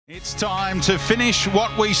It's time to finish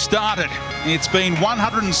what we started. It's been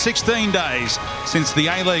 116 days since the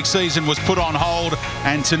A-League season was put on hold,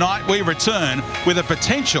 and tonight we return with a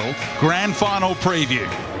potential grand final preview.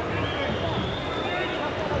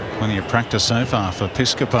 Plenty of practice so far for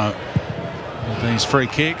Piscopo with these free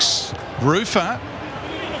kicks. Rufer,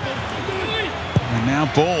 and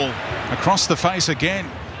now ball across the face again.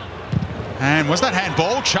 And was that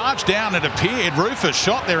handball? Charged down, it appeared. Rufer's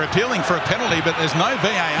shot, they're appealing for a penalty, but there's no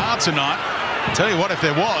VAR tonight. I tell you what, if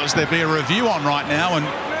there was, there'd be a review on right now and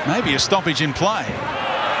maybe a stoppage in play.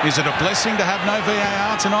 Is it a blessing to have no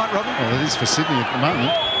VAR tonight, Robin? Well, it is for Sydney at the moment.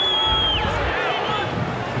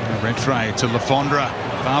 Redfray to Lafondra.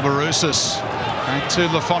 Barbarousis back to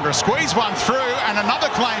Lafondra. Squeeze one through and another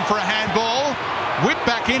claim for a handball. Whipped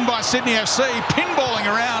back in by Sydney FC. Pinballing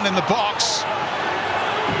around in the box.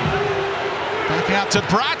 Back out to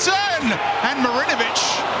Bratton, and Marinovic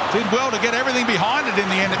did well to get everything behind it in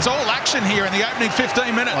the end. It's all action here in the opening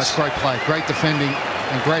 15 minutes. Oh, it's great play, great defending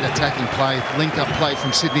and great attacking play. Link-up play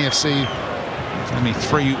from Sydney FC. There's only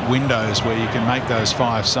 3 windows where you can make those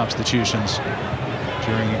 5 substitutions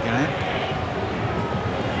during a game.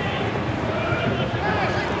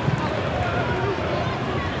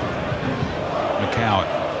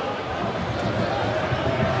 McCowett.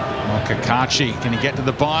 Kakachi, can he get to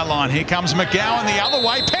the byline? Here comes McGowan the other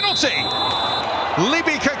way. Penalty!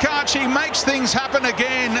 Libby Kakachi makes things happen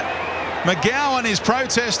again. McGowan is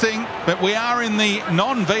protesting, but we are in the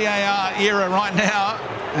non-VAR era right now,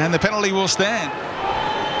 and the penalty will stand.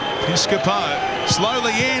 Piscopo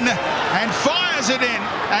slowly in and fires it in,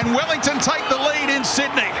 and Wellington take the lead in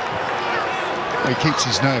Sydney. He keeps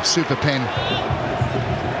his nerve. Super pen.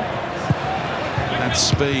 That's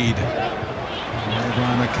speed.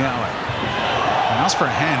 By McCowett. Asked for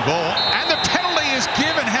a handball, and the penalty is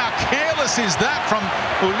given. How careless is that from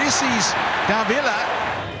Ulysses Davila?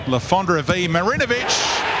 Lafondra v Marinovic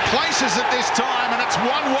places it this time, and it's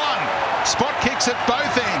 1-1. Spot kicks at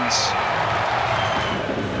both ends.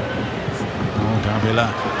 Oh,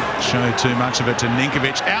 Davila showed too much of it to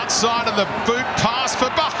Ninkovic. Outside of the boot pass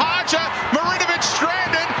for Bahaja. Marinovic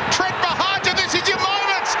stranded. Trent Bahaja, this is your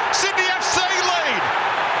moment. Sydney FC lead.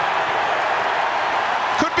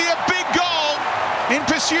 Could be a big goal in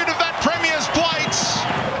pursuit of that Premier's plate.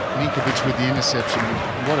 Ninkovic with the interception.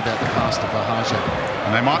 What about the pass to Bahaja?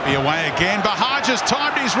 And they might be away again. Bahaja's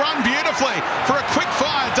timed his run beautifully for a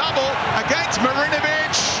quick-fire double against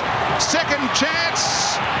Marinovic. Second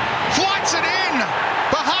chance. Flights it in.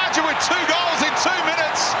 Bahaja with 2 goals in 2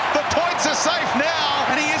 minutes. The points are safe now,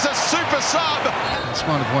 and he is a super sub. In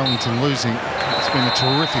spite of Wellington losing, it's been a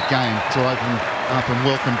terrific game to open up and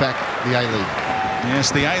welcome back the A-League.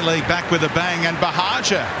 Yes, the A-League back with a bang, and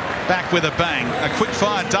Bahaja back with a bang. A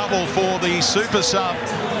quick-fire double for the super sub.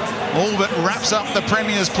 All but wraps up the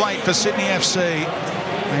Premier's plate for Sydney FC.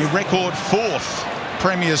 A record 4th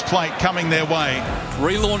Premier's plate coming their way.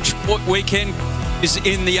 Relaunch weekend is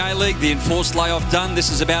in the A-League. The enforced layoff done.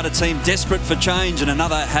 This is about a team desperate for change and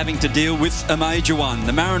another having to deal with a major one.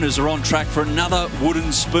 The Mariners are on track for another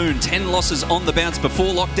wooden spoon. 10 losses on the bounce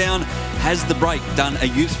before lockdown. Has the break done a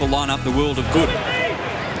youthful lineup the world of good?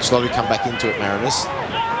 Slowly come back into it, Mariners.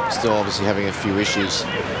 Still obviously having a few issues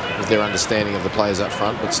with their understanding of the players up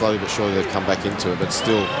front, but slowly but surely they've come back into it. But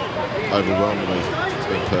still, overwhelmingly, it's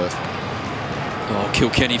been Perth. Oh,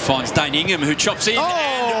 Kilkenny finds Dane Ingham, who chops in,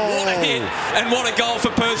 and what a hit, and what a goal for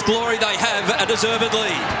Perth Glory. They have a deserved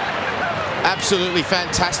lead. Absolutely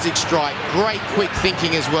fantastic strike. Great quick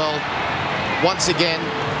thinking as well, once again.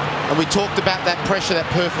 And we talked about that pressure that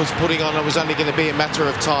Perth was putting on. It was only going to be a matter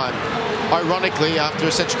of time. Ironically, after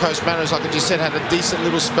Central Coast Mariners, like I just said, had a decent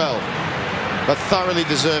little spell, but thoroughly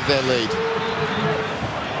deserved their lead.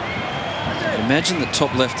 Imagine the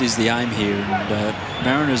top left is the aim here, and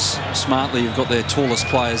Mariners smartly have got their tallest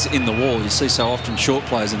players in the wall. You see so often short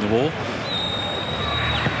players in the wall.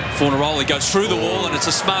 Fornaroli goes through the wall, and it's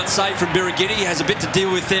a smart save from Birighitti. He has a bit to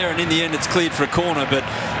deal with there, and in the end it's cleared for a corner, but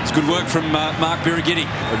it's good work from Mark Birighitti.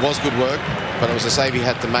 It was good work, but it was a save he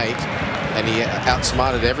had to make, and he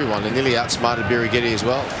outsmarted everyone, and nearly outsmarted Birighitti as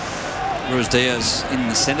well. Ruiz Diaz in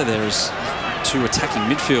the centre there is 2 attacking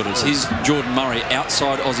midfielders. Here's Jordan Murray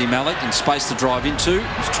outside Aussie Malik in space to drive into.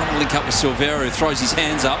 He's trying to link up with Silvera, who throws his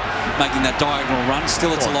hands up, making that diagonal run.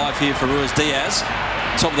 Still it's alive here for Ruiz Diaz.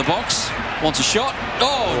 Top of the box, wants a shot.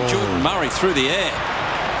 Oh, Jordan Murray through the air.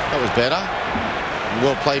 That was better.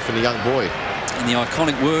 Well played from the young boy. In the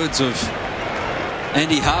iconic words of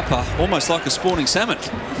Andy Harper, almost like a spawning salmon.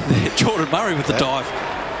 Jordan Murray with the dive.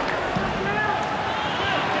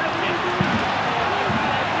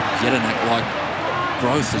 Jedinak-like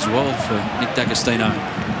growth as well for Nick D'Agostino.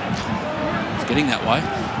 He's getting that way.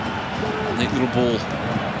 Neat little ball.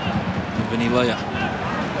 Vinny Leah.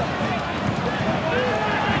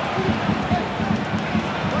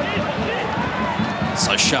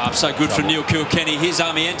 So sharp, so good for Neil Kilkenny. Here's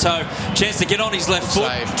Armiento. Chance to get on his left foot.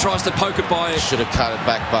 Save. Tries to poke it by. Should have cut it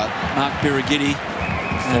back, but Mark Birighitti.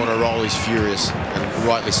 Fornaroli is furious, and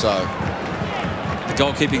rightly so. The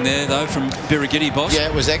goalkeeping there, though, from Birighitti, boss. Yeah,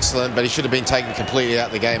 it was excellent, but he should have been taken completely out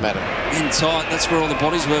of the game, Adam. In tight, that's where all the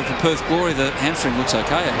bodies were for Perth Glory. The hamstring looks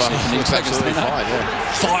okay, actually. Well, looks absolutely fine,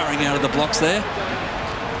 yeah. Firing out of the blocks there.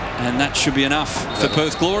 And that should be enough for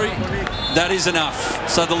Perth Glory. That is enough.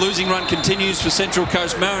 So the losing run continues for Central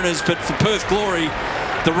Coast Mariners, but for Perth Glory,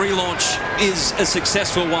 the relaunch is a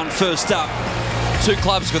successful one. First up, two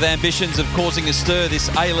clubs with ambitions of causing a stir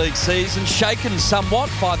this A-League season, shaken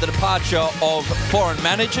somewhat by the departure of foreign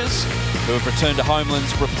managers who have returned to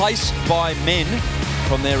homelands, replaced by men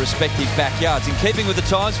from their respective backyards. In keeping with the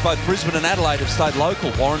times, both Brisbane and Adelaide have stayed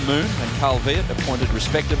local. Warren Moon and Carl Viet appointed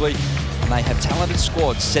respectively, and they have talented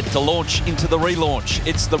squads set to launch into the relaunch.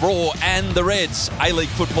 It's the Raw and the Reds. A-League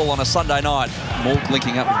football on a Sunday night. Morg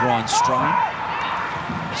linking up with Ryan Strain.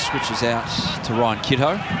 Switches out to Ryan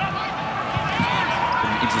Kitto.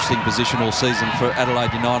 An interesting position all season for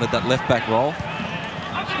Adelaide United, that left-back role.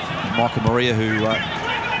 Michael Maria, who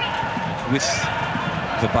with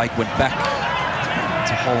Verbeek went back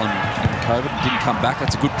to Holland in COVID, didn't come back.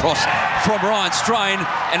 That's a good cross from Ryan Strain,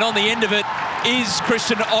 and on the end of it is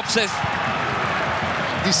Christian Opseth.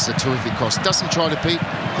 This is a terrific cross. Doesn't try to beat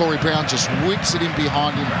Corey Brown, just whips it in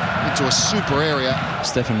behind him into a super area.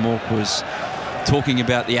 Stefan Mork was talking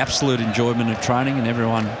about the absolute enjoyment of training and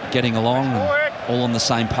everyone getting along and all on the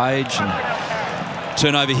same page. And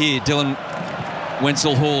turn over here, Dylan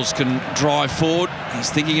Wenzel-Halls can drive forward. He's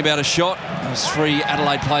thinking about a shot. There's three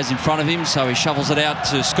Adelaide players in front of him, so he shovels it out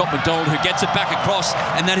to Scott McDonald, who gets it back across,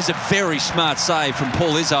 and that is a very smart save from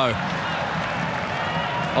Paul Izzo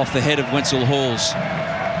off the head of Wenzel-Halls.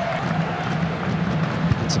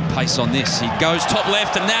 Get some pace on this. He goes top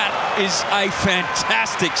left, and that is a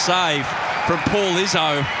fantastic save from Paul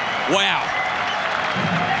Izzo. Wow.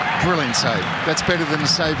 Brilliant save. That's better than the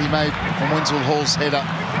save he made on Wenzel-Hall's header.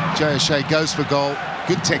 Jay O'Shea goes for goal.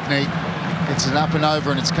 Good technique. It's an up and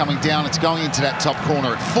over, and it's coming down. It's going into that top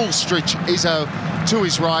corner at full stretch. Izzo to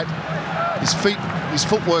his right. His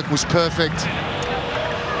footwork was perfect.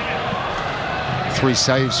 3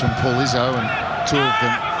 saves from Paul Izzo, and 2 of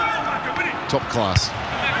them top class.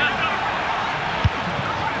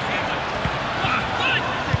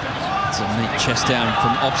 It's a neat chest down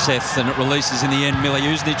from Opseth, and it releases in the end.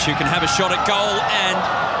 Miliusnic, who can have a shot at goal and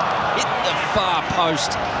hit the far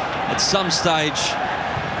post. At some stage,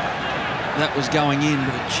 that was going in,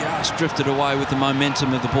 but it just drifted away with the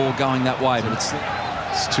momentum of the ball going that way. But it's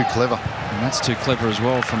too clever. And that's too clever as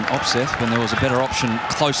well from Opseth, when there was a better option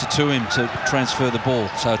closer to him to transfer the ball.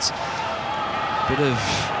 So it's a bit of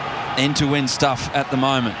end-to-end stuff at the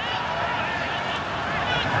moment.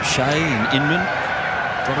 O'Shea and Inman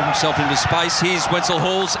got himself into space. Here's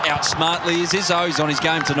Wenzel-Halls, out smartly is Izzo. He's on his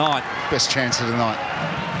game tonight. Best chance of the night.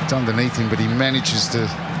 It's underneath him, but he manages to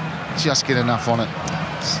just get enough on it.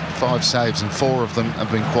 5 saves, and 4 of them have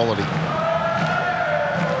been quality.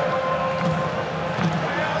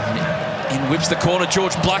 And in whips the corner.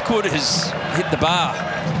 George Blackwood has hit the bar.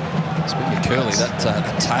 It's been curly,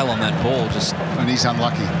 that tail on that ball. And he's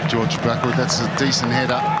unlucky, George Blackwood. That's a decent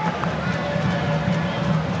header.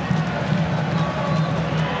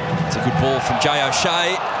 It's a good ball from Jay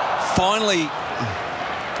O'Shea. Finally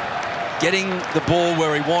getting the ball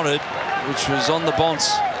where he wanted, which was on the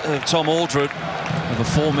bounce of Tom Aldred, with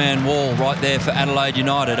a 4-man wall right there for Adelaide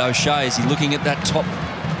United. O'Shea, is he looking at that top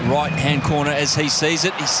right-hand corner as he sees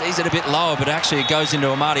it? He sees it a bit lower, but actually it goes into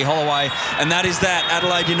Amadi Holloway, and that is that.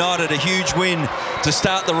 Adelaide United, a huge win to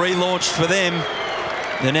start the relaunch for them.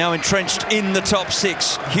 They're now entrenched in the top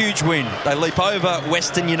 6. Huge win. They leap over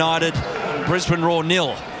Western United. Brisbane Roar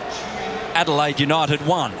 0. Adelaide United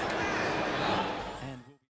 1.